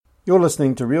You're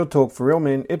listening to Real Talk for Real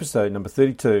Men, episode number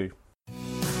 32.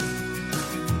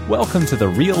 Welcome to the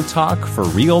Real Talk for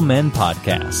Real Men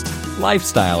podcast.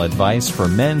 Lifestyle advice for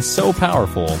men so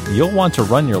powerful, you'll want to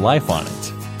run your life on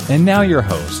it. And now your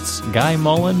hosts, Guy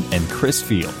Mullen and Chris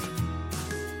Field.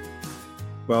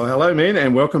 Well, hello, men,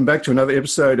 and welcome back to another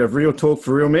episode of Real Talk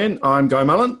for Real Men. I'm Guy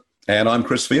Mullen. And I'm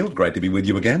Chris Field. Great to be with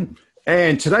you again.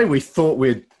 And today we thought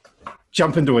we'd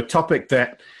jump into a topic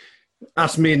that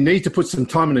us men need to put some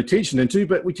time and attention into,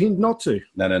 but we tend not to.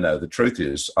 No. The truth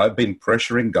is, I've been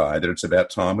pressuring Guy that it's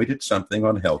about time we did something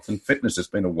on health and fitness. It's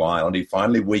been a while, and he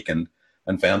finally weakened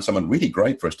and found someone really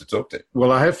great for us to talk to.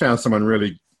 Well, I have found someone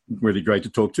really great to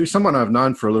talk to, someone I've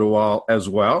known for a little while as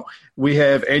well. We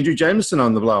have Andrew Jameson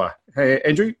on the blower. Hey,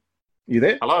 Andrew, you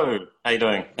there? Hello, how you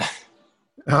doing?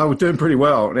 We're doing pretty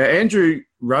well. Now, Andrew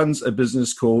runs a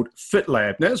business called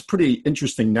FitLab. Now, that's a pretty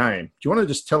interesting name. Do you want to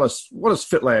just tell us, what is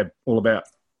FitLab all about,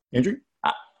 Andrew?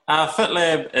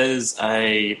 FitLab is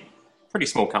a pretty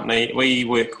small company. We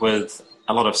work with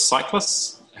a lot of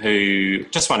cyclists who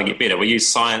just want to get better. We use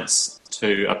science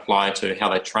to apply to how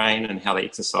they train and how they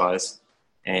exercise,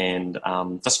 and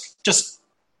just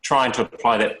trying to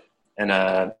apply that in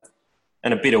a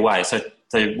better way. So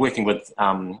working with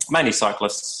mainly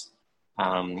cyclists,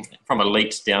 from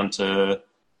elite down to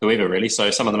whoever, really.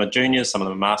 So some of them are juniors, some of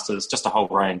them are masters, just a whole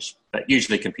range, but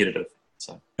usually competitive.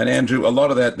 So. And Andrew, a lot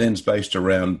of that then is based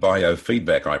around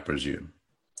biofeedback, I presume.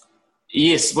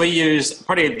 Yes, we use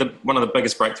probably one of the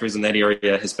biggest breakthroughs in that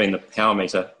area has been the power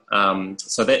meter.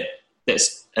 So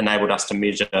that's enabled us to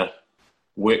measure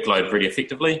workload really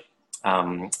effectively,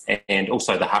 and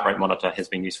also the heart rate monitor has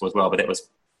been useful as well. But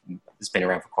it's been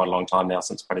around for quite a long time now,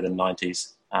 since probably the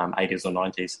 90s, 80s or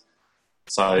 90s.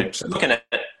 So looking at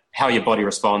how your body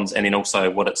responds, and then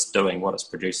also what it's doing, what it's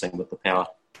producing with the power.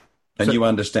 And you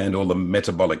understand all the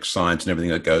metabolic science and everything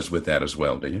that goes with that as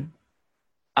well, do you?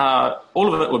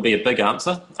 All of it would be a big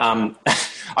answer.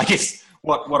 I guess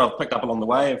what I've picked up along the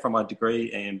way from my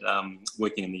degree and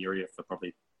working in the area for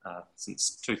probably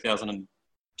since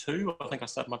 2002, I think I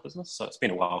started my business. So it's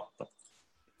been a while. But.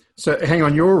 So hang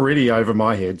on, you're already over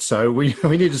my head, so we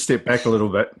need to step back a little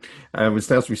bit. I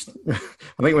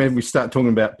think when we start talking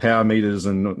about power meters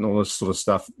and all this sort of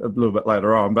stuff a little bit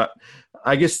later on, but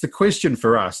I guess the question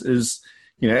for us is,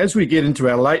 as we get into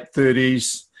our late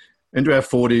 30s, into our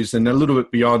 40s, and a little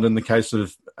bit beyond in the case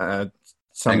of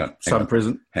some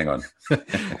present. Hang on.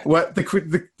 Well,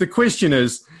 the question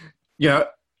is,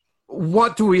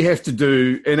 what do we have to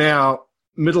do in our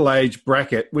middle age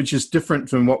bracket, which is different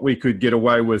from what we could get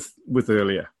away with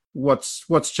earlier?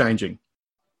 What's changing?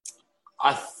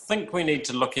 I think we need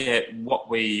to look at what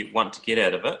we want to get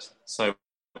out of it. So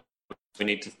we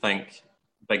need to think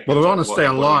big. Well, we want to stay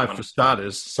alive for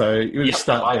starters. So you need to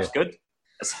start there. Life's good.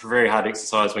 It's very hard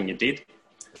exercise when you're dead.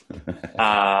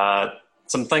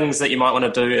 Some things that you might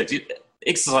want to do.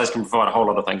 Exercise can provide a whole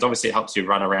lot of things. Obviously, it helps you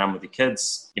run around with your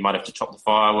kids. You might have to chop the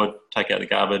firewood, take out the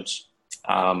garbage.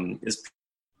 There's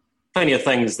plenty of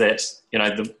things that,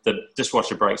 the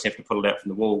dishwasher breaks, you have to put it out from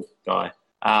the wall guy.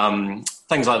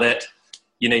 Things like that,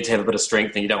 you need to have a bit of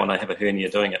strength and you don't want to have a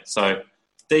hernia doing it. So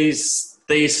these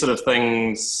sort of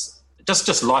things,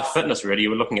 just life fitness really,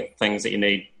 we're looking at things that you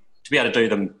need to be able to do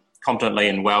them competently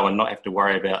and well and not have to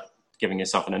worry about giving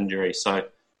yourself an injury. So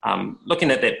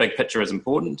looking at that big picture is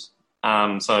important.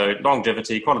 So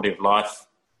longevity, quality of life,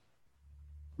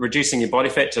 reducing your body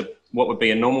fat to what would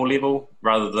be a normal level,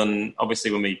 rather than,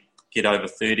 obviously, when we get over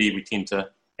 30, we tend to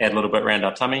add a little bit around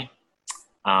our tummy.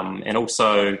 And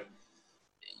also,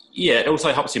 it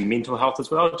also helps your mental health as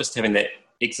well. Just having that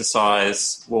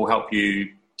exercise will help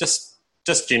you just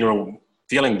general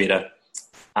feeling better,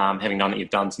 having known that you've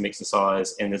done some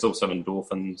exercise. And there's also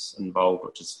endorphins involved,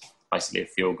 which is basically a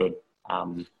feel-good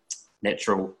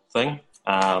natural thing,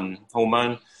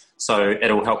 hormone. So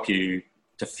it'll help you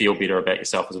to feel better about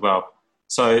yourself as well.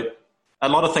 So a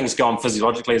lot of things go on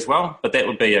physiologically as well, but that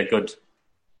would be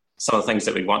some of the things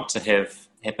that we want to have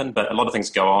happen. But a lot of things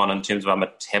go on in terms of our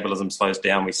metabolism slows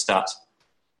down. We start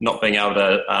not being able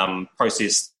to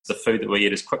process the food that we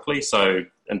eat as quickly. So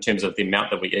in terms of the amount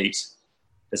that we eat,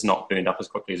 is not burned up as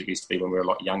quickly as it used to be when we were a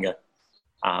lot younger.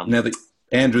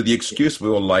 Andrew, the excuse we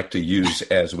all like to use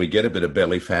as we get a bit of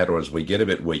belly fat or as we get a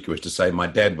bit weaker is to say, my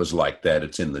dad was like that,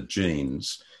 it's in the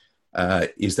genes.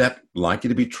 Is that likely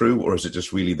to be true, or is it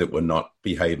just really that we're not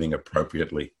behaving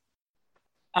appropriately?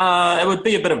 It would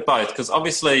be a bit of both, because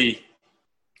obviously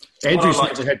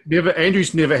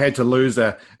Andrew's never had to lose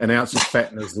an ounce of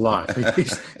fat in his life.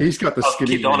 He's got the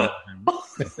skinny. Keep on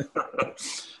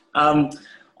it.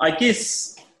 I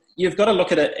guess you've got to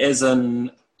look at it as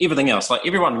in everything else. Like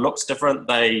everyone looks different.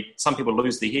 Some people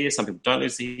lose their hair, some people don't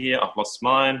lose their hair. I've lost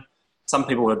mine. Some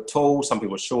people are tall, some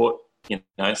people are short.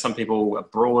 Some people are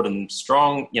broad and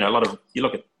strong. You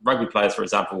look at rugby players, for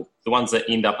example, the ones that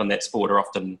end up in that sport are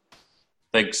often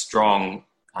big, strong,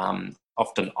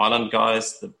 often island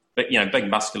guys, big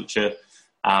musculature.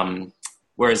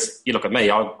 Whereas you look at me,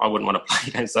 I wouldn't want to play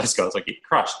against those guys. I get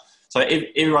crushed. So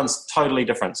everyone's totally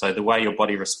different. So the way your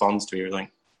body responds to everything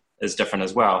is different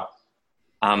as well.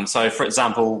 So, for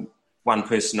example, one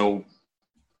person will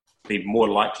be more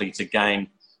likely to gain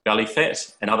belly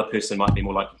fat, another person might be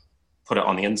more likely to put it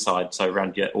on the inside, so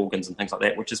around your organs and things like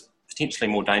that, which is potentially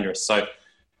more dangerous. So,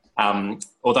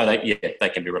 although they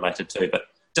can be related too, but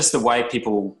just the way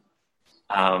people,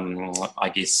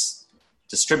 I guess,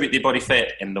 distribute their body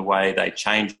fat and the way they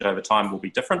change it over time will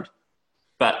be different.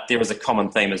 But there is a common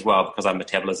theme as well, because our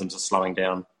metabolisms are slowing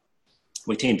down.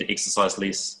 We tend to exercise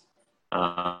less.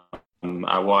 Our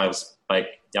wives bake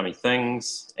yummy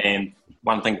things, and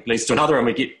one thing leads to another, and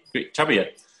we get chubbier.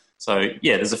 So,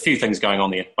 there's a few things going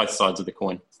on there, both sides of the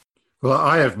coin. Well,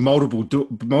 I have multiple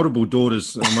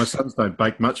daughters. My sons don't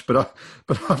bake much, but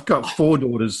I've got 4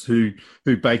 daughters who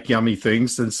bake yummy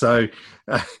things, and so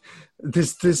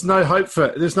there's no hope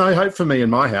for me in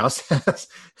my house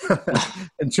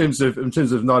in terms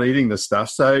of not eating this stuff.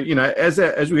 So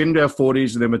as we enter our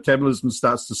 40s and our metabolism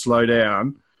starts to slow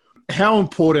down, how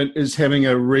important is having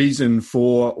a reason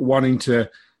for wanting to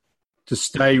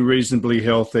stay reasonably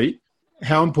healthy?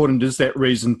 How important is that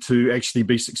reason to actually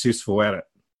be successful at it?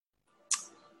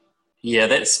 Yeah,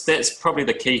 that's probably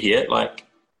the key here. Like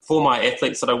for my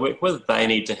athletes that I work with, they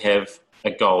need to have a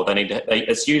goal.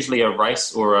 It's usually a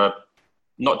race or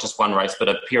not just one race, but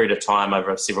a period of time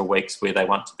over several weeks where they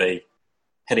want to be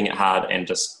hitting it hard and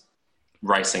just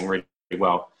racing really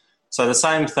well. So the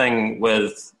same thing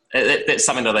with, that's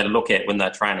something that they look at when they're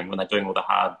training, when they're doing all the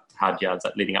hard yards,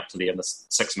 like leading up to the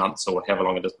 6 months or however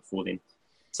long it is before then.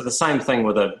 So the same thing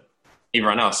with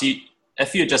everyone else.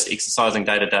 If you're just exercising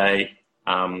day to day,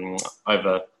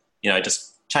 over,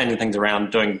 just changing things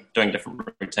around, doing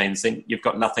different routines, then you've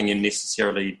got nothing you're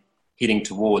necessarily heading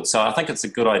towards. So I think it's a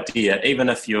good idea, even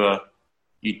if you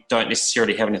don't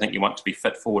necessarily have anything you want to be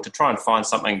fit for, to try and find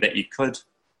something that you could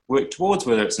work towards,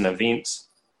 whether it's an event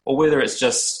or whether it's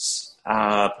just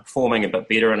performing a bit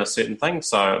better in a certain thing.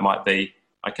 So it might be,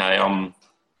 okay,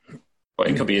 what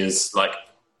it could be is like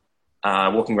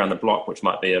walking around the block, which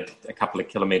might be a couple of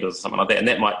kilometres or something like that, and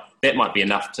that might be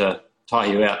enough to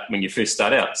tire you out when you first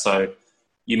start out. So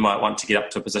you might want to get up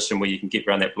to a position where you can get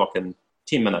around that block in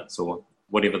 10 minutes or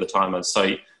whatever the time is.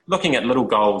 So looking at little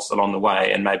goals along the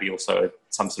way, and maybe also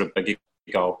some sort of bigger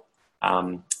goal.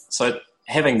 So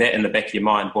having that in the back of your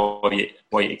mind while you're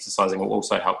exercising will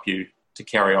also help you to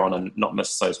carry on and not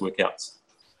miss those workouts.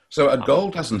 So a goal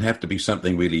doesn't have to be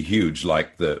something really huge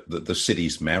like the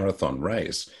city's marathon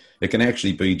race. It can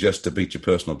actually be just to beat your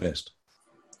personal best.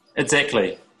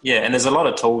 Exactly. Yeah, and there's a lot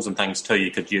of tools and things too you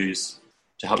could use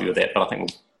to help you with that, but I think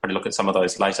we'll probably look at some of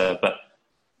those later. But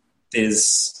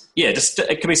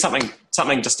it could be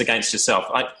something just against yourself.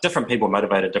 Different people are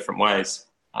motivated different ways.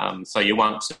 So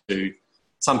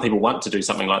some people want to do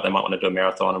something like they might want to do a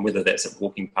marathon, and whether that's at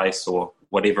walking pace or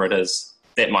whatever it is,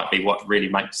 that might be what really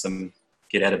makes them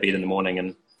get out of bed in the morning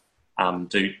and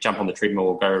jump on the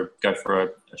treadmill or go for a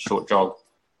short jog.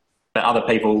 But other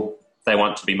people, they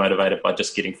want to be motivated by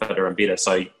just getting fitter and better.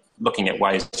 So looking at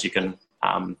ways you can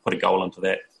put a goal into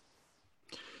that.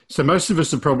 So most of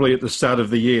us are probably at the start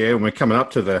of the year, and we'll be coming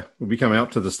up to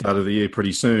the start of the year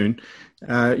pretty soon.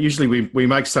 Usually we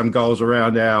make some goals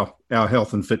around our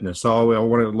health and fitness. Oh, I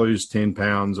want to lose 10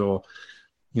 pounds, or,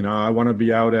 I want to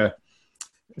be able to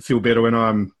feel better when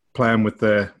I'm playing with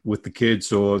the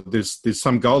kids, or there's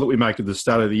some goal that we make at the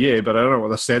start of the year, but I don't know what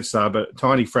the stats are, but a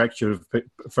tiny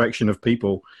fraction of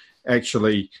people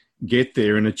actually get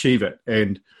there and achieve it.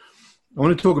 And I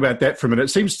want to talk about that for a minute. It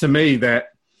seems to me that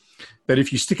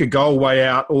if you stick a goal way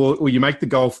out, or you make the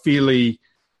goal fairly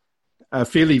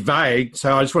vague,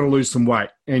 so I just want to lose some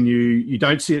weight, and you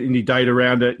don't see any data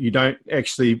around it, you don't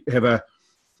actually have a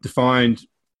defined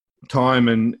time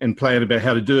and plan about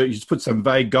how to do it, you just put some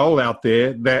vague goal out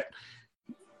there, that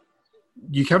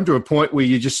you come to a point where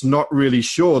you're just not really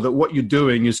sure that what you're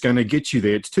doing is going to get you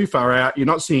there. It's too far out. You're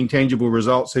not seeing tangible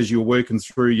results as you're working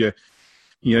through your,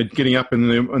 getting up in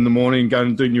the morning, going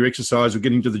and doing your exercise or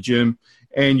getting to the gym,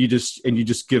 and you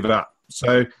just give up.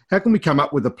 So how can we come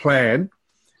up with a plan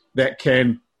that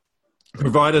can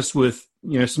provide us with,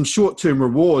 some short-term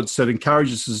rewards that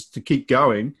encourages us to keep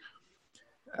going,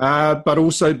 but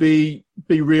also be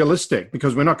realistic,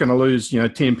 because we're not going to lose,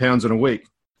 10 pounds in a week.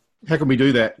 How can we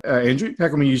do that, Andrew? How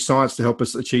can we use science to help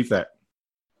us achieve that?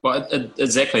 Well,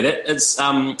 exactly. That it's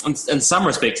in some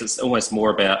respects, it's almost more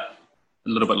about a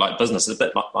little bit like business, a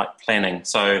bit like planning.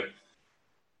 So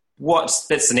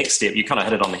that's the next step. You kind of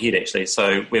hit it on the head, actually.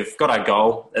 So we've got our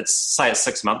goal. It's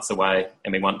 6 months away,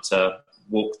 and we want to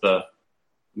walk the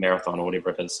marathon or whatever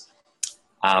it is.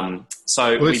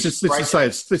 Let's just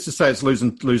say it's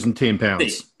losing 10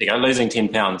 pounds. There you go, losing 10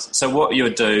 pounds. So what you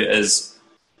would do is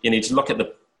you need to look at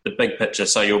the big picture.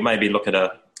 So you'll maybe look at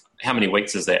how many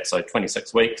weeks is that? So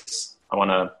 26 weeks. I want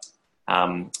to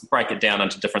break it down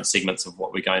into different segments of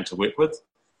what we're going to work with.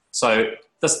 So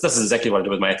this is exactly what I do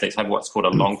with my athletes. I have what's called a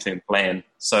long-term plan.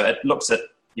 So it looks at,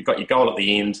 you've got your goal at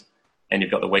the end, and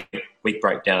you've got the week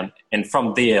breakdown. And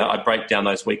from there, I break down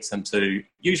those weeks into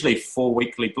usually 4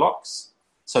 weekly blocks.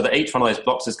 So that each one of those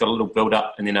blocks has got a little build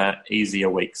up and then an easier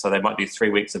week. So they might do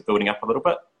 3 weeks of building up a little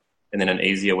bit and then an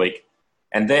easier week.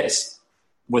 And that's,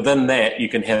 within that, you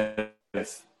can have,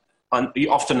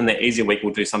 often in that easier week,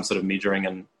 we'll do some sort of measuring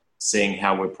and seeing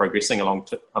how we're progressing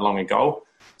along a goal.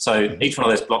 So each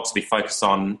one of those blocks will be focused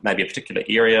on maybe a particular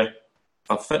area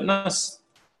of fitness.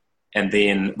 And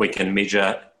then we can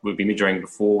measure, we'll be measuring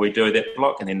before we do that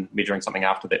block and then measuring something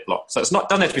after that block. So doesn't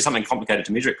have to be something complicated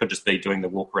to measure. It could just be doing the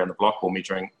walk around the block or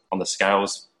measuring on the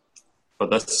scales for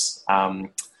this. And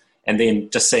then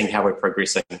just seeing how we're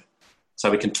progressing. So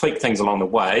we can tweak things along the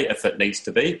way if it needs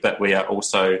to be, but we've got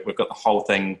the whole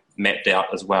thing mapped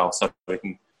out as well. So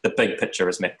the big picture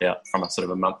is mapped out from a sort of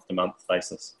a month-to-month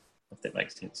basis, if that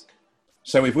makes sense.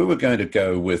 So if we were going to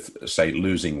go with, say,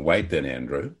 losing weight then,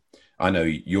 Andrew, I know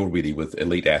you're really with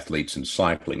elite athletes and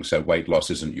cycling, so weight loss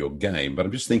isn't your game, but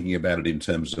I'm just thinking about it in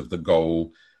terms of the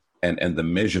goal and the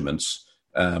measurements.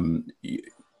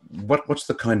 What's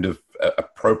the kind of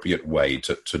appropriate way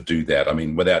to do that? I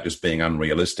mean, without just being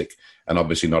unrealistic, and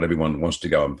obviously not everyone wants to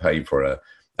go and pay for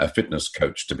a fitness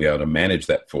coach to be able to manage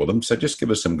that for them. So just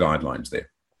give us some guidelines there.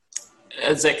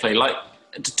 Exactly. Like,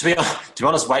 to be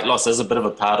honest, weight loss is a bit of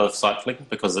a part of cycling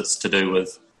because it's to do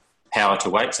with power to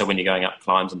weight. So when you're going up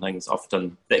climbs and things,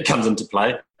 often that comes into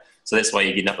play. So that's why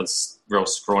you're getting up with real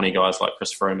scrawny guys like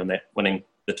Chris Froome and that winning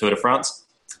the Tour de France.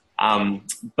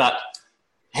 But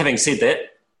having said that,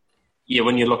 yeah,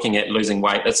 when you're looking at losing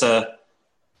weight, it's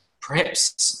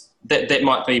perhaps that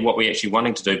might be what we're actually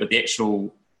wanting to do, but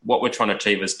what we're trying to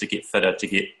achieve is to get fitter, to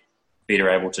get better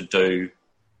able to do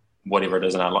whatever it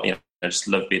is in our life, just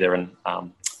live better and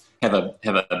have a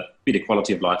better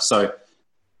quality of life. So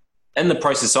in the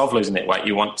process of losing that weight,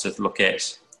 you want to look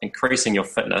at increasing your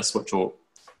fitness, which will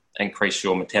increase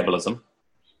your metabolism.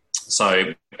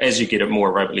 So as you get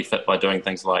more aerobically fit by doing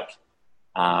things like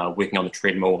working on the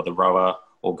treadmill or the rower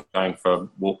or going for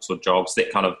walks or jogs,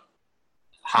 that kind of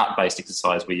heart-based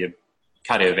exercise where you're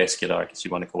cardiovascular, I guess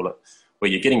you want to call it, where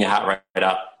you're getting your heart rate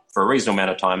up for a reasonable amount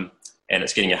of time and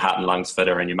it's getting your heart and lungs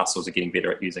fitter and your muscles are getting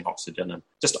better at using oxygen and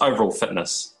just overall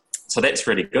fitness. So that's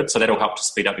really good. So that'll help to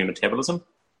speed up your metabolism.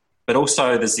 But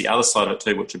also there's the other side of it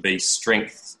too, which would be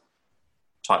strength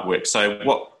type work.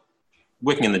 So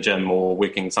working in the gym or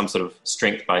working some sort of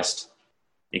strength-based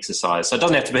exercise. So it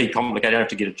doesn't have to be complicated. You don't have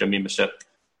to get a gym membership.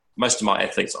 Most of my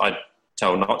athletes, I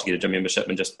tell not to get a gym membership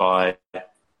and just buy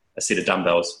a set of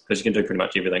dumbbells because you can do pretty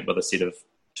much everything with a set of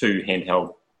 2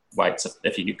 handheld weights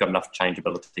if you've got enough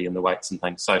changeability in the weights and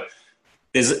things. So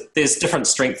there's different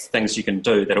strength things you can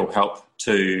do that'll help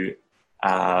to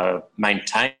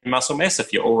maintain muscle mass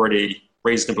if you're already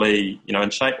reasonably in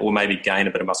shape, or maybe gain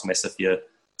a bit of muscle mass if you're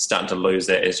starting to lose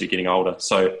that as you're getting older.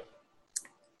 So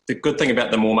the good thing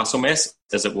about the more muscle mass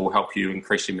is it will help you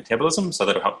increase your metabolism, so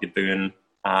that'll help you burn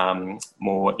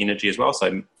more energy as well,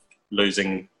 so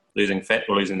losing fat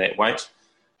or losing that weight.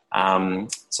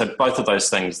 So both of those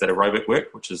things, that aerobic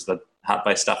work, which is the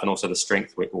heart-based stuff, and also the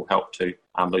strength work, will help to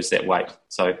lose that weight.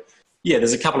 So yeah,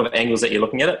 there's a couple of angles that you're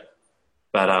looking at it,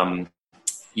 but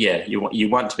yeah, you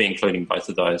want to be including both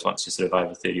of those once you're sort of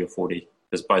over 30 or 40,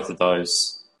 because both of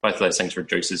those things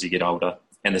reduce as you get older.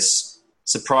 And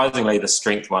surprisingly, the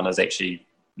strength one is actually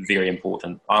very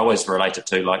important. I always relate it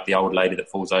to like the old lady that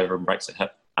falls over and breaks her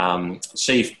hip.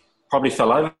 She probably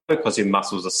fell over because her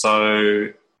muscles are so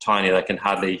tiny they can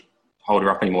hardly hold her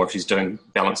up anymore if she's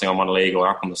balancing on one leg or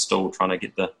up on the stool trying to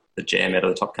get the jam out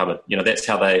of the top cupboard. That's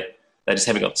how they just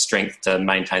haven't got the strength to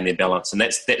maintain their balance. And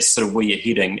that's sort of where you're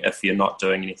heading if you're not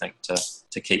doing anything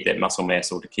to keep that muscle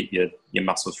mass or to keep your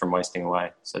muscles from wasting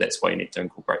away. So that's why you need to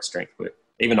incorporate strength work,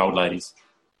 even old ladies.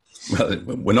 Well,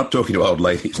 we're not talking to old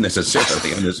ladies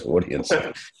necessarily in this audience.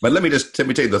 But let me tell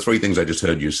you the 3 things I just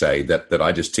heard you say that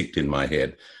I just ticked in my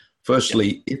head.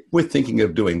 Firstly, if we're thinking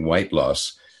of doing weight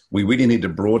loss, we really need to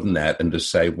broaden that and to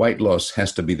say weight loss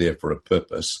has to be there for a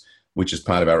purpose, which is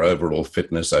part of our overall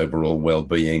fitness, overall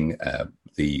well-being,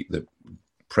 the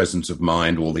presence of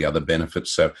mind, all the other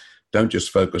benefits. So don't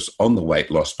just focus on the weight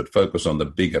loss, but focus on the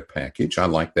bigger package. I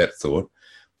like that thought.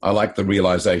 I like the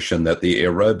realization that the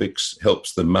aerobics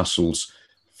helps the muscles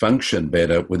function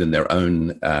better within their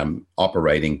own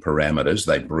operating parameters.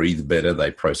 They breathe better,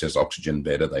 they process oxygen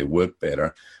better, they work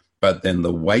better. But then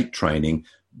the weight training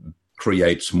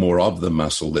creates more of the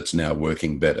muscle that's now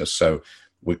working better. So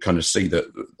we kind of see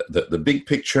the big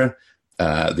picture,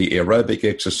 the aerobic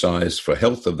exercise for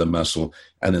health of the muscle,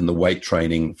 and then the weight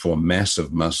training for mass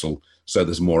of muscle, so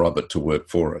there's more of it to work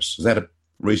for us. Is that a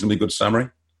reasonably good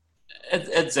summary?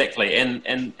 Exactly,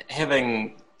 and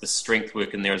having the strength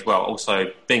work in there as well.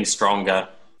 Also, being stronger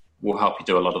will help you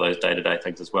do a lot of those day-to-day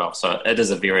things as well. So it is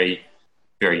a very,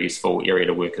 very useful area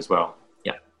to work as well.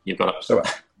 Yeah, you've got it. So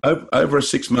over a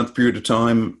 6-month period of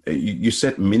time, you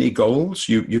set mini goals.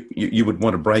 You would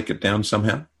want to break it down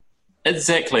somehow?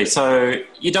 Exactly. So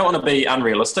you don't want to be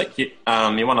unrealistic. You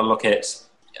want to look at,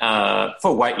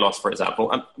 for weight loss, for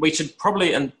example, we should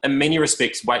probably, in many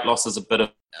respects, weight loss is a bit of,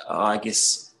 I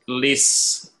guess,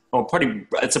 less, or probably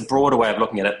it's a broader way of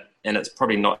looking at it, and it's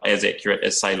probably not as accurate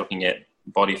as, say, looking at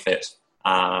body fat.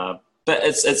 But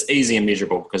it's easy and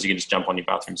measurable because you can just jump on your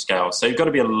bathroom scale. So you've got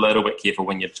to be a little bit careful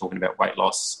when you're talking about weight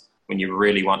loss, when you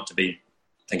really want to be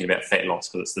thinking about fat loss,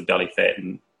 because it's the belly fat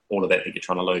and all of that you're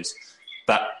trying to lose.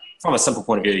 But from a simple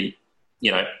point of view,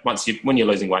 when you're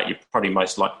losing weight, you're probably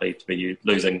most likely to be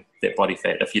losing that body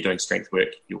fat. If you're doing strength work,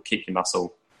 you'll keep your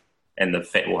muscle, and the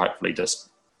fat will hopefully just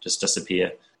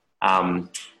disappear. Trying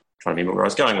to remember where I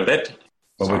was going with that.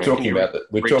 Well, we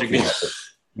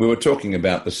were talking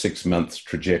about the 6-month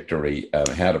trajectory,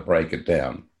 how to break it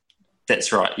down.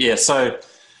 That's right. Yeah. So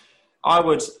I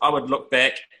would look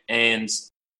back, and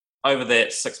over that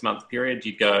 6-month period,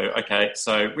 you'd go, okay,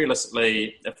 so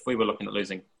realistically, if we were looking at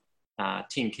losing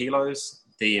 10 kilos,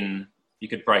 then you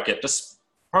could break it just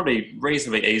probably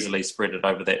reasonably easily, spread it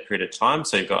over that period of time.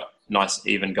 So you've got nice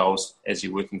even goals as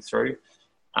you're working through.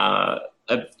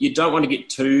 You don't want to get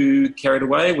too carried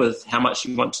away with how much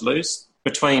you want to lose.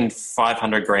 Between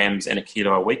 500 grams and a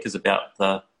kilo a week is about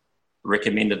the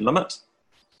recommended limit.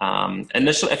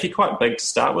 Initially, if you're quite big to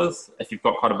start with, if you've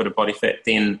got quite a bit of body fat,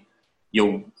 then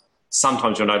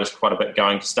sometimes you'll notice quite a bit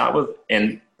going to start with,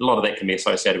 and a lot of that can be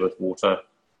associated with water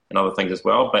and other things as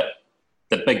well. But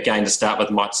the big gain to start with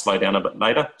might slow down a bit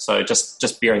later. So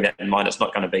just bearing that in mind, it's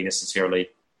not going to be necessarily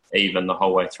even the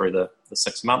whole way through the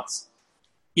 6 months.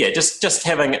 Yeah, just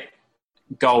having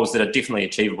goals that are definitely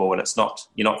achievable, and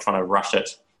you're not trying to rush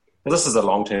it. Because this is a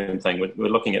long-term thing. We're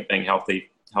looking at being healthy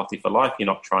for life. You're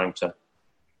not trying to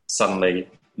suddenly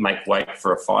make weight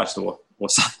for a fight or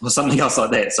something else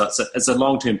like that. So it's a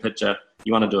long-term picture.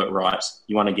 You want to do it right.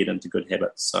 You want to get into good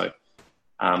habits. So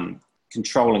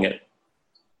controlling it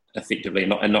effectively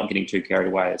and not getting too carried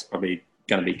away is probably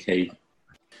going to be key.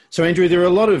 So, Andrew, there are a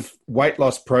lot of weight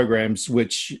loss programs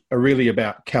which are really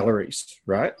about calories,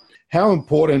 right? How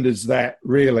important is that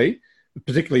really,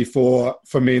 particularly for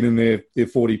men in their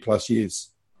 40-plus years?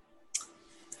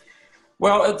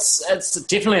 Well, it's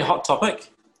definitely a hot topic.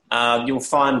 You'll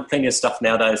find plenty of stuff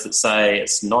nowadays that say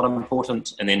it's not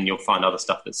important, and then you'll find other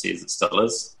stuff that says it still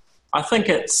is. I think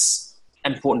it's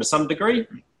important to some degree,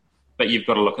 but you've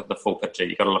got to look at the full picture.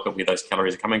 You've got to look at where those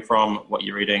calories are coming from, what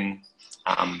you're eating,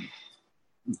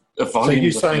 the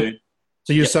volumes of food.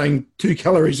 So you're saying 2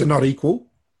 calories are not equal?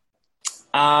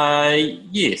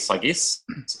 Yes, I guess.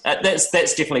 That's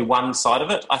definitely one side of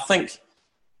it. I think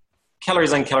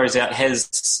calories in, calories out has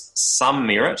some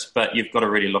merit, but you've got to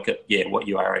really look at, what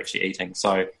you are actually eating.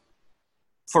 So,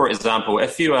 for example,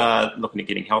 if you are looking at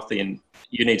getting healthy, and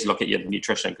you need to look at your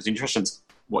nutrition, because nutrition's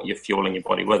what you're fueling your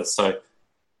body with. So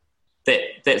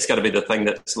that's got to be the thing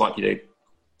that's likely to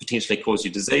potentially cause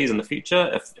you disease in the future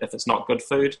if it's not good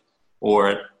food,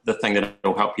 or the thing that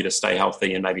will help you to stay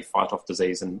healthy and maybe fight off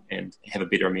disease and have a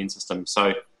better immune system.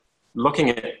 So looking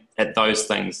at those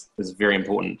things is very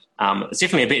important. It's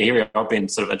definitely a bit area I've been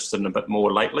sort of interested in a bit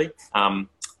more lately.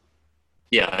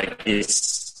 I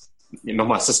guess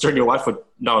my sister and your wife would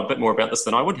know a bit more about this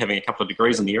than I would, having a couple of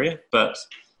degrees in the area. But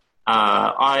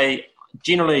I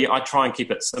try and keep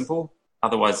it simple.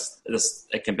 Otherwise,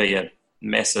 it can be a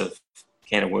massive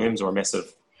can of worms or a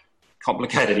massive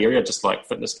complicated area, just like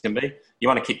fitness can be. You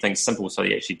want to keep things simple so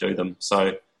you actually do them.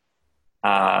 So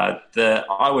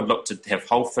I would look to have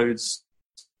whole foods,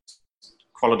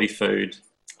 quality food,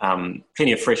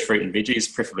 plenty of fresh fruit and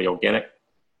veggies, preferably organic,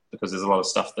 because there's a lot of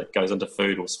stuff that goes into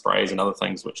food or sprays and other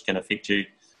things which can affect you.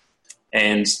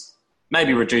 And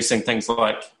maybe reducing things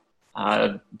like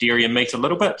dairy and meat a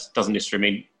little bit. Doesn't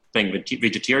necessarily mean being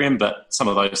vegetarian, but some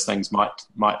of those things might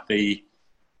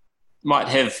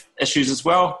have issues as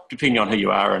well, depending on who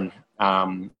you are and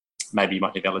maybe you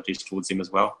might have allergies towards them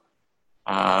as well.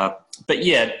 But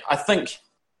yeah, I think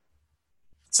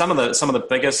some of the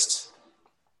biggest,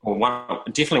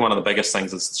 definitely one of the biggest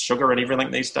things is sugar and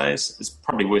everything these days. It's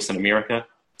probably worse in America,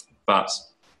 but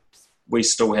we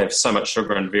still have so much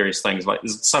sugar in various things. Like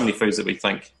there's so many foods that we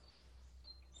think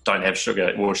don't have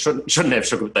sugar or shouldn't have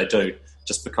sugar, but they do,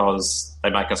 just because they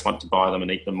make us want to buy them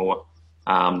and eat them more.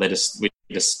 We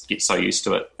just get so used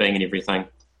to it being in everything.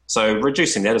 So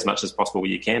reducing that as much as possible where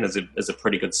you can is a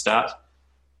pretty good start.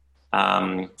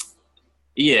 And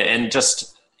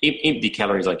just empty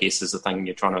calories, I guess, is the thing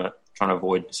you're trying to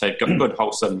avoid. So good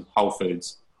wholesome whole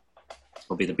foods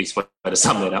will be the best way to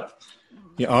sum that up.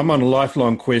 Yeah, I'm on a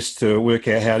lifelong quest to work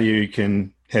out how you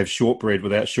can have shortbread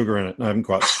without sugar in it. I haven't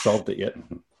quite solved it yet.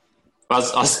 I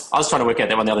was trying to work out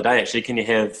that one the other day, actually. Can you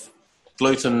have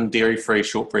gluten, dairy-free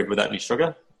shortbread without any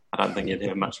sugar? I don't think you'd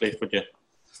have much left, would you?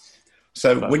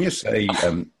 So when you say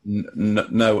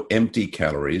no empty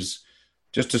calories,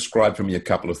 just describe for me a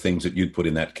couple of things that you'd put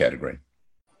in that category.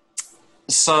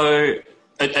 So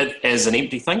as an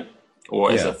empty thing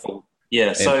or as a full?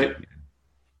 Yeah, so empty.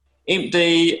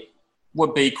 Empty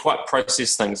would be quite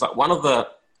processed things. Like one of the,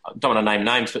 I don't want to name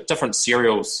names, but different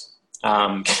cereals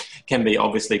can be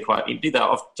obviously quite empty. They're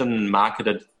often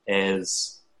marketed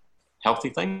as healthy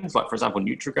things. Like, for example,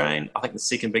 Nutrigrain. I think the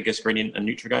second biggest ingredient in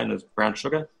Nutrigrain is brown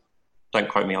sugar. Don't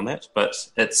quote me on that, but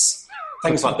it's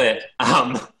things like that.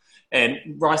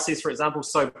 And rices, for example,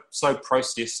 so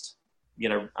processed.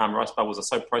 Rice bubbles are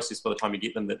so processed by the time you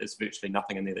get them that there's virtually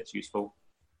nothing in there that's useful.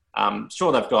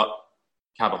 Sure, they've got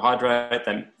carbohydrate,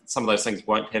 then some of those things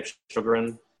won't have sugar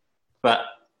in, but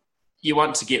you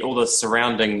want to get all the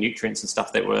surrounding nutrients and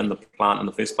stuff that were in the plant in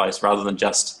the first place, rather than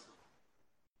just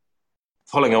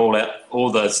pulling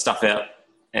all the stuff out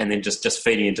and then just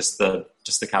feeding you just the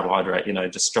carbohydrate,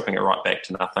 just stripping it right back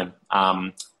to nothing.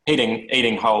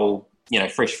 Eating whole,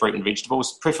 fresh fruit and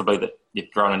vegetables, preferably that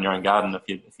you've grown in your own garden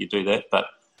if you do that, but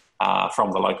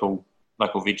from the local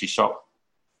veggie shop.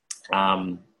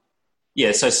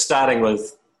 So starting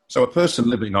with... So a person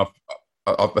living off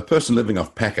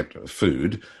packet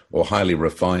food or highly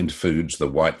refined foods, the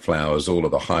white flours, all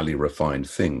of the highly refined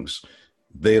things,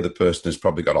 they're the person who's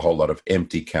probably got a whole lot of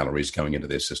empty calories going into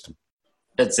their system.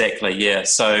 Exactly, yeah.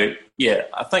 So, yeah,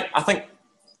 I think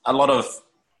a lot of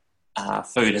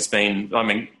food has been,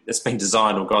 it's been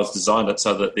designed, or God's designed it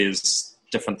so that there's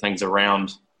different things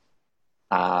around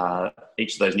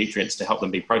each of those nutrients to help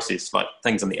them be processed. Like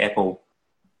things in the apple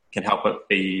can help it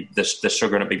be, the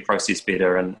sugar in it be processed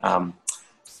better. And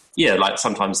like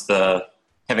sometimes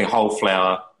having whole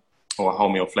flour or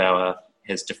wholemeal flour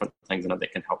has different things in it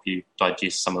that can help you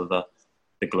digest some of the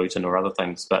gluten or other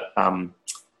things. But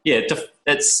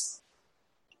it's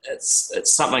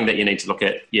something that you need to look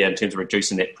at, in terms of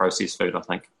reducing that processed food, I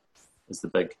think, is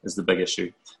the big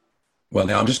issue. Well,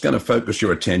 now I'm just going to focus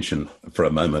your attention for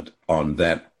a moment on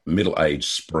that middle-age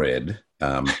spread.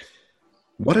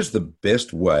 What is the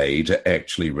best way to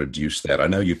actually reduce that? I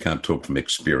know you can't talk from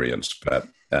experience, but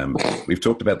we've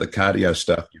talked about the cardio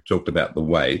stuff. You've talked about the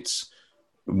weights.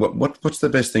 What's the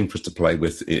best thing for us to play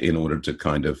with in order to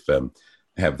kind of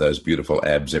have those beautiful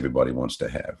abs everybody wants to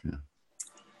have? Yeah.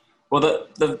 Well,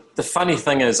 the funny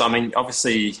thing is,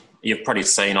 obviously you've probably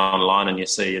seen online and you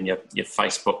see in your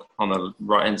Facebook on the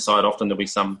right-hand side, often there'll be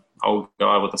some old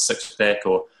guy with a six-pack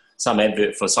or some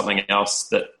advert for something else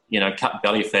that, cut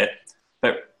belly fat.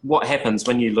 But what happens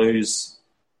when you lose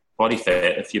body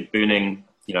fat, if you're burning,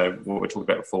 what we talked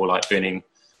about before, like burning,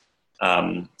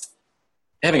 having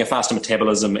a faster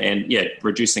metabolism and,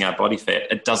 reducing our body fat,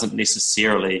 it doesn't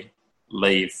necessarily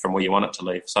leave from where you want it to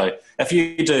leave. So if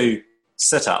you do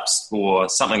sit-ups or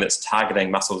something that's targeting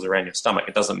muscles around your stomach,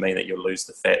 it doesn't mean that you'll lose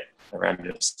the fat around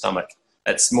your stomach.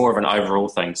 It's more of an overall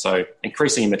thing. So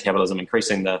increasing your metabolism,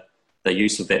 increasing the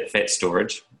use of that fat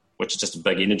storage, which is just a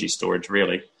big energy storage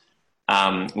really,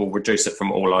 will reduce it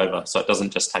from all over. So it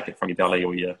doesn't just take it from your belly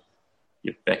or your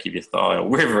back of your thigh or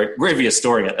wherever you're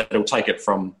storing it. It'll take it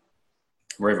from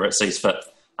wherever it sees fit.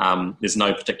 There's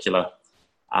no particular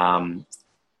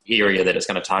area that it's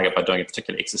going to target by doing a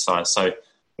particular exercise. So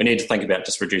we need to think about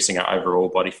just reducing our overall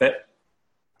body fat.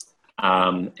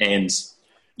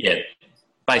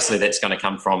 Basically that's going to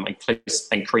come from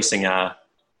increasing our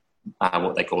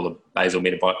what they call the basal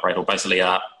metabolic rate, or basically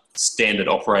our standard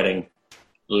operating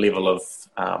level of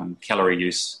calorie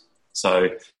use. So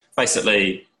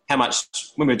basically how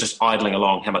much, when we're just idling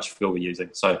along, how much fuel we're using.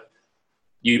 So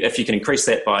if you can increase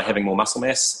that by having more muscle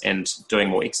mass and doing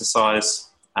more exercise,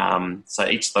 so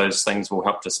each of those things will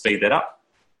help to speed that up.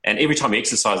 And every time you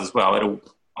exercise as well,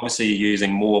 obviously you're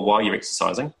using more while you're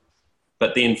exercising,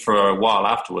 but then for a while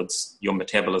afterwards, your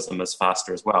metabolism is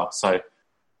faster as well. So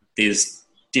there's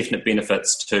definite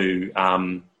benefits to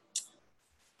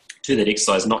that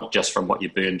exercise, not just from what you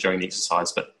burn during the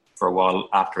exercise, but for a while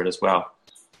after it as well.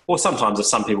 Or sometimes if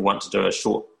some people want to do a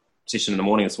short session in the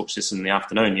morning and a short session in the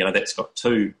afternoon, that's got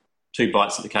two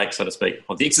bites of the cake, so to speak,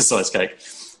 of the exercise cake,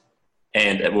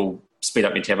 and it will speed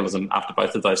up metabolism after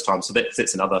both of those times. So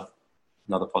that's another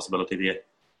possibility there.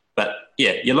 But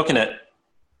yeah, you're looking at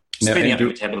speeding up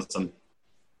metabolism.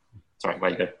 Sorry,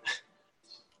 where you go.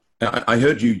 I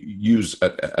heard you use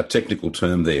a technical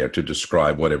term there to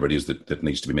describe whatever it is that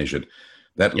needs to be measured.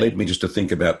 That led me just to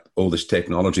think about all this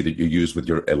technology that you use with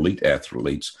your elite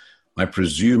athletes. I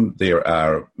presume there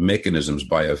are mechanisms,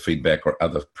 biofeedback or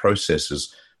other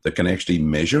processes that can actually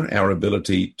measure our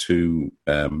ability to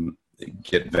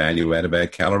get value out of our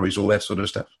calories, all that sort of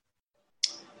stuff.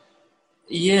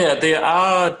 Yeah, there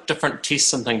are different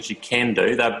tests and things you can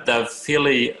do. They're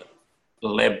fairly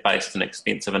lab-based and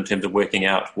expensive in terms of working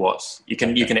out what you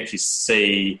can actually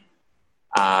see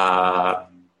how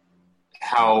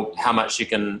much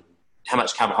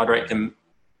carbohydrate can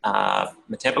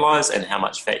metabolize and how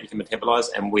much fat you can metabolize,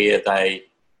 and where they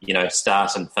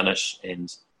start and finish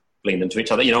and blend into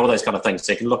each other, all those kind of things.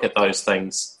 So you can look at those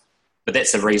things, but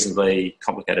that's a reasonably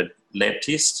complicated lab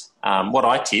test. What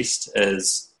I test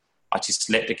is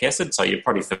lactic acid, so you're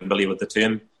probably familiar with the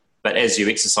term, but as you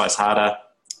exercise harder,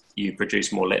 you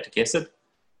produce more lactic acid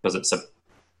because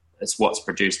it's what's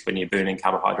produced when you're burning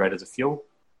carbohydrate as a fuel,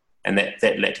 and that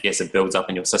lactic acid builds up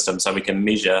in your system. So we can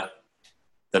measure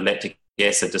the lactic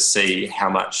acid to see how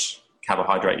much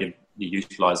carbohydrate you're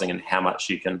utilizing and how much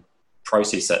you can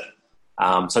process it.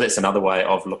 So that's another way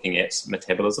of looking at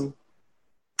metabolism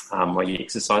while you're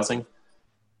exercising.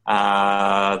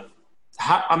 The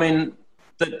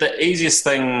easiest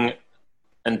thing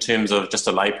in terms of just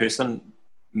a layperson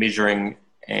measuring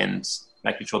and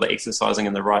making sure they're exercising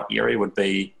in the right area would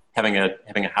be having a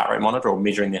heart rate monitor or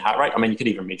measuring their heart rate. You could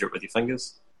even measure it with your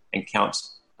fingers and count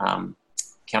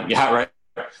your heart rate.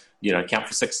 Count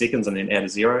for 6 seconds and then add a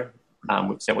 0,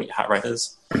 works out what your heart rate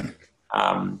is.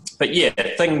 But yeah,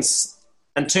 things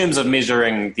in terms of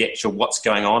measuring the actual what's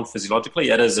going on physiologically,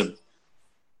 it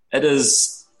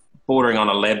is bordering on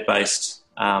a lab-based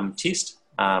test,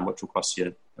 which will cost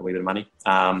you a wee bit of money.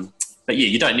 But yeah,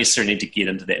 you don't necessarily need to get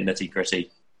into that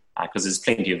nitty-gritty because there's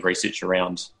plenty of research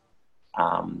around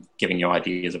giving you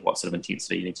ideas of what sort of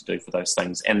intensity you need to do for those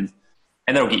things, and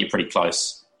that'll get you pretty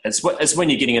close. It's when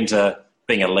you're getting into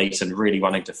being elite and really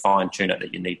wanting to fine-tune it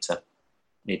that you need to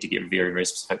get very, very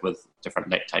specific with different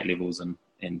lactate levels and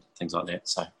things like that.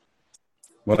 So,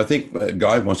 well, I think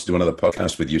Guy wants to do another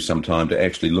podcast with you sometime to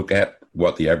actually look at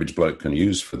what the average bloke can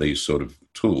use for these sort of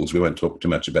tools. We won't talk too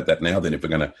much about that now then if we're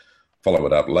going to follow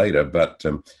it up later. But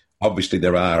obviously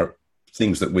there are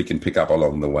things that we can pick up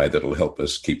along the way that will help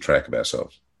us keep track of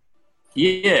ourselves.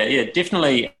 Yeah,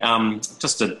 definitely.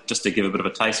 Just to give a bit of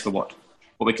a taste for what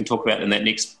we can talk about in that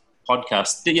next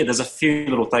podcast. Yeah, there's a few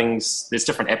little things. There's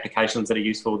different applications that are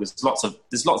useful. There's lots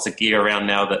of gear around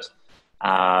now that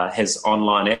has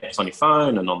online apps on your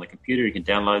phone and on the computer. You can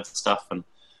download stuff,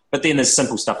 but then there's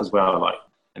simple stuff as well, like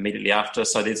immediately after.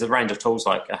 So there's a range of tools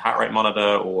like a heart rate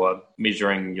monitor or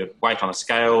measuring your weight on a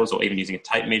scales, or even using a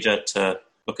tape measure to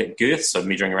look at girth, so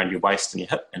measuring around your waist and your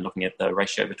hip and looking at the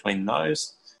ratio between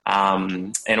those.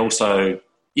 And also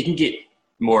you can get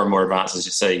more and more advanced as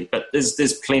you see, but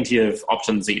there's plenty of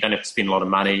options that you don't have to spend a lot of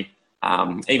money.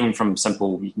 Even from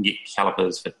simple, you can get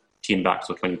calipers for $10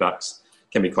 or $20.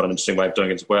 Can be quite an interesting way of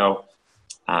doing it as well.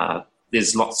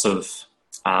 There's lots of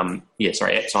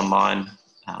apps online,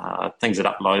 things that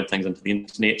upload things into the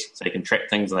internet, so you can track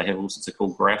things, and they have all sorts of cool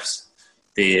graphs.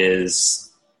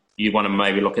 You want to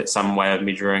maybe look at some way of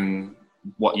measuring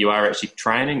what you are actually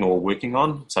training or working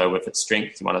on. So if it's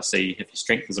strength, you want to see if your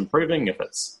strength is improving, if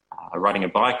it's riding a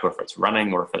bike, or if it's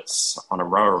running, or if it's on a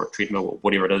rower or a treadmill, or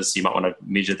whatever it is, you might want to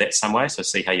measure that some way, so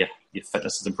see how your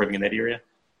fitness is improving in that area.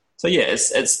 So yeah,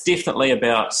 it's definitely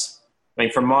about,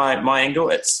 from my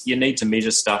angle, you need to measure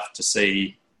stuff to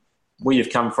see where you've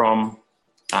come from,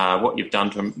 what you've done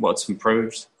to what's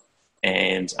improved,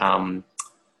 and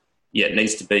you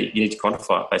need to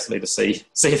quantify it basically to see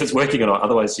if it's working or not.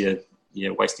 Otherwise,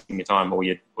 you're wasting your time, or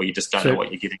you just don't know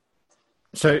what you're getting.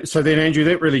 So then, Andrew,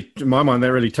 that really, in my mind,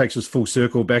 that really takes us full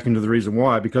circle back into the reason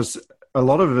why, because a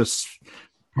lot of us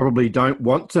probably don't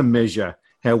want to measure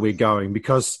how we're going,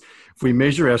 because if we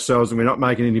measure ourselves and we're not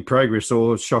making any progress,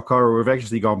 or shock horror, we've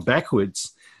actually gone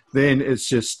backwards, then it's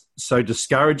just so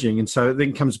discouraging. And so it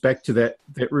then comes back to that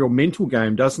real mental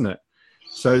game, doesn't it?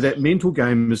 So that mental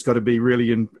game has got to be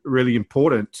really, really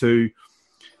important to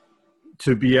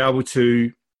be able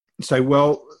to say,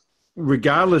 well,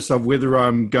 regardless of whether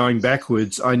I'm going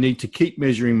backwards, I need to keep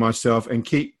measuring myself and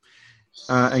keep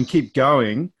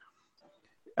going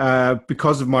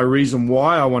because of my reason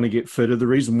why I want to get fitter, the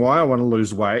reason why I want to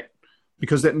lose weight,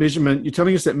 because that measurement, you're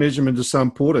telling us that measurement is so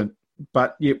important,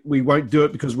 but yet we won't do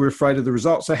it because we're afraid of the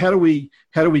results. So how do we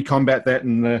combat that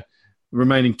in the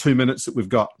remaining 2 minutes that we've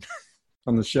got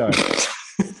on the show?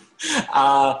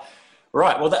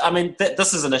 Right. Well,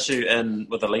 this is an issue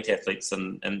with elite athletes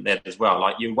and that as well.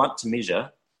 Like, you want to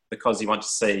measure because you want to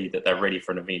see that they're ready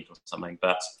for an event or something,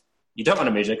 but you don't want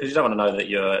to measure because you don't want to know that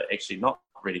you're actually not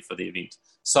ready for the event.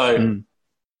 So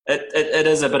it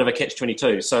is a bit of a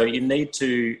catch-22. So you need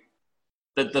to.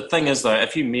 The thing is, though,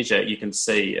 if you measure, you can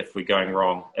see if we're going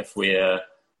wrong. If we're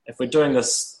doing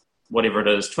this, whatever it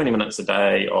is, 20 minutes a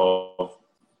day of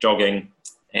jogging,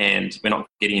 and we're not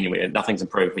getting anywhere, nothing's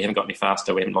improved, we haven't got any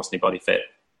faster, we haven't lost any body fat,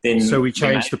 then so we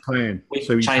change the plan. We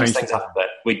change things up a bit.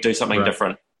 We do something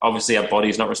different. Obviously, our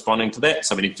body's not responding to that,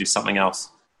 so we need to do something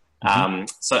else.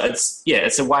 So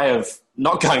it's a way of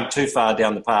not going too far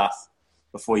down the path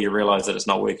before you realise that it's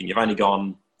not working. You've only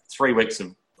gone 3 weeks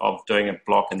of doing a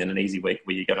block and then an easy week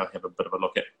where you're going to have a bit of a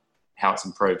look at how it's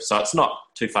improved. So it's not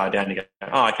too far down. You go,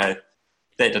 oh, okay,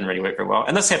 that didn't really work very well.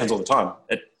 And this happens all the time.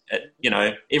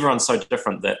 Everyone's so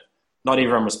different that not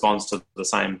everyone responds to the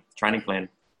same training plan.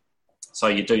 So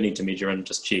you do need to measure and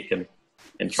just check and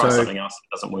try something else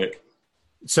that doesn't work.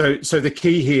 So the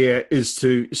key here is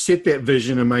to set that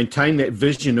vision and maintain that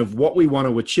vision of what we want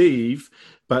to achieve,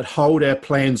 but hold our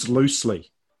plans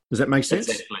loosely. Does that make sense?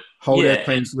 Exactly. Hold our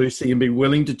plans loosely and be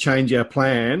willing to change our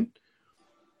plan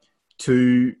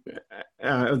to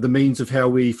the means of how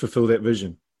we fulfill that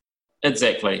vision.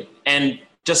 Exactly. And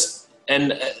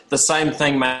the same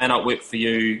thing may not work for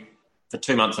you for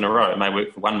 2 months in a row. It may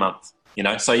work for 1 month.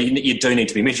 So you do need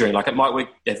to be measuring. Like, it might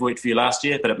have worked for you last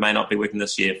year, but it may not be working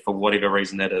this year for whatever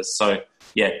reason that is. So,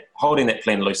 holding that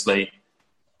plan loosely,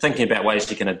 thinking about ways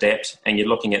you can adapt, and you're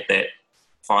looking at that,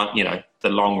 the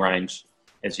long range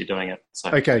as you're doing it. So.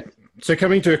 Okay. So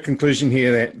coming to a conclusion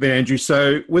here, there, Andrew.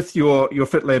 So with your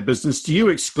FitLab business, do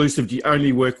you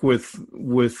only work with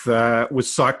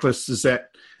cyclists? Is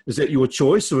that your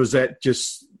choice, or is that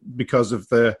just because of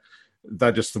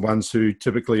they're just the ones who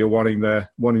typically are wanting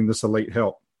this elite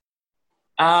help?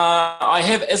 I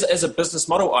have, as a business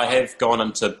model, I have gone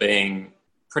into being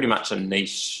pretty much a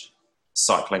niche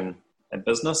cycling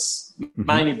business,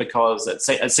 mainly because it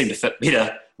seemed to fit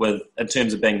better in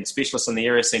terms of being specialists in the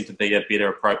area, seemed to be a better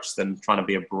approach than trying to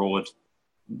be a broad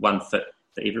one fit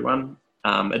for everyone.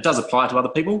 It does apply to other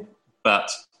people, but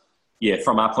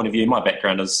from our point of view, my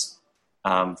background is,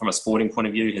 from a sporting point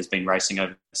of view, has been racing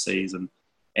overseas and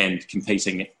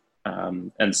competing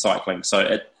in cycling.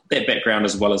 So that background,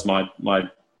 as well as my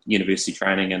university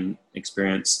training and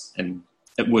experience and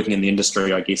working in the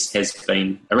industry, I guess, has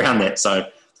been around that. So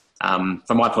from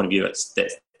my point of view,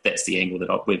 that's the angle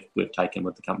that we've taken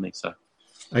with the company. So.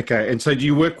 Okay, and so do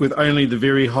you work with only the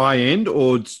very high end,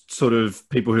 or sort of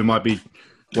people who might be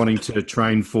wanting to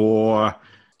train for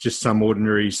just some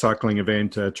ordinary cycling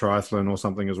event, a triathlon or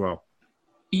something as well?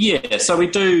 Yeah, so we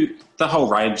do the whole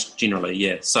range generally,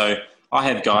 yeah. So I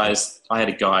had a guy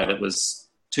that was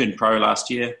turned pro last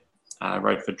year,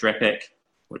 rode for Drapac,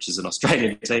 which is an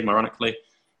Australian team, ironically.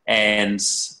 And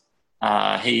so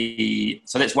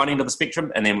that's one end of the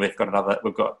spectrum. And then we've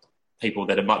got people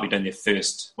that might be doing their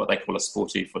first, what they call a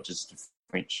sportif, which is a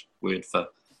French word for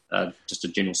just a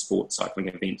general sport cycling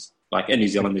event. Like in New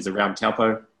Zealand, there's a Round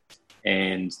Taupo,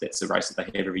 and that's a race that they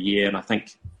have every year. And I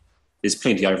think there's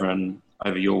plenty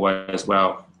over your way as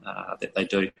well that they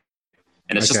do,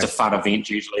 and it's just a fun event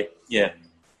usually. Yeah.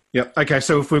 Okay.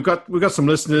 So if we've got some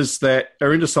listeners that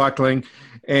are into cycling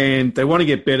and they want to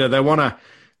get better, they want to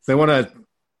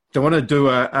do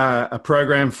a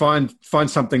program, find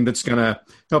something that's going to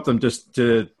help them just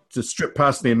to strip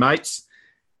past their mates.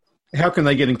 How can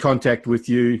they get in contact with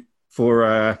you for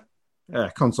a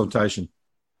consultation?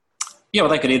 Yeah,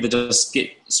 well, they could either just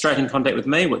get straight in contact with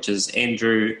me, which is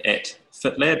Andrew at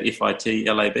FitLab,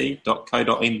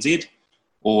 fitlab.co.nz,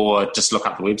 or just look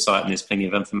up the website and there's plenty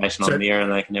of information on there and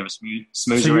they can have a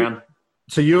smooth around.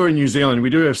 So you're in New Zealand. We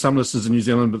do have some listeners in New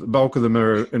Zealand, but the bulk of them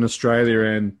are in Australia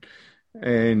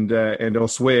and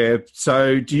elsewhere.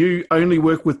 So do you only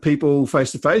work with people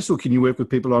face-to-face, or can you work with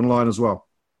people online as well?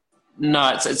 No,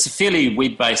 it's a fairly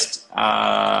web-based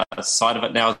side of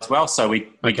it now as well. So we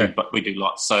do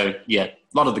lots. So yeah, a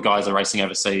lot of the guys are racing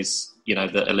overseas.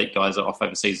 The elite guys are off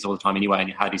overseas all the time anyway, and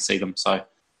you hardly see them. So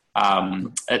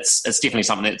it's definitely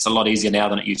something that's a lot easier now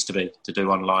than it used to be to do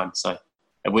online. So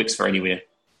it works for anywhere.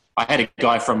 I had a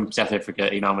guy from South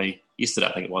Africa email me yesterday,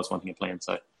 I think it was, wanting a plan.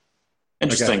 So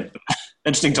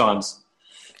Interesting times.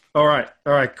 All right,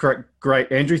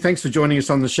 great. Andrew, thanks for joining us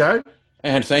on the show.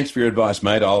 And thanks for your advice,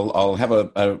 mate. I'll have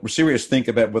a serious think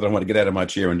about whether I want to get out of my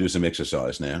chair and do some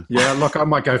exercise now. Yeah, look, I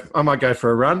might go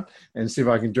for a run and see if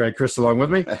I can drag Chris along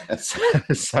with me.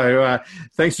 So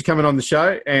thanks for coming on the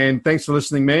show, and thanks for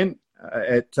listening, man.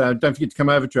 Don't forget to come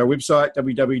over to our website,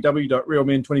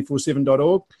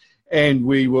 www.realmen247.org, and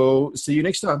we will see you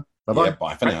next time. Bye-bye. Yeah,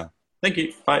 bye for now. Thank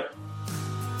you. Bye.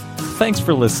 Thanks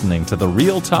for listening to the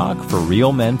Real Talk for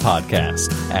Real Men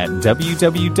podcast at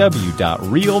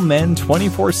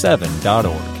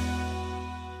www.realmen247.org.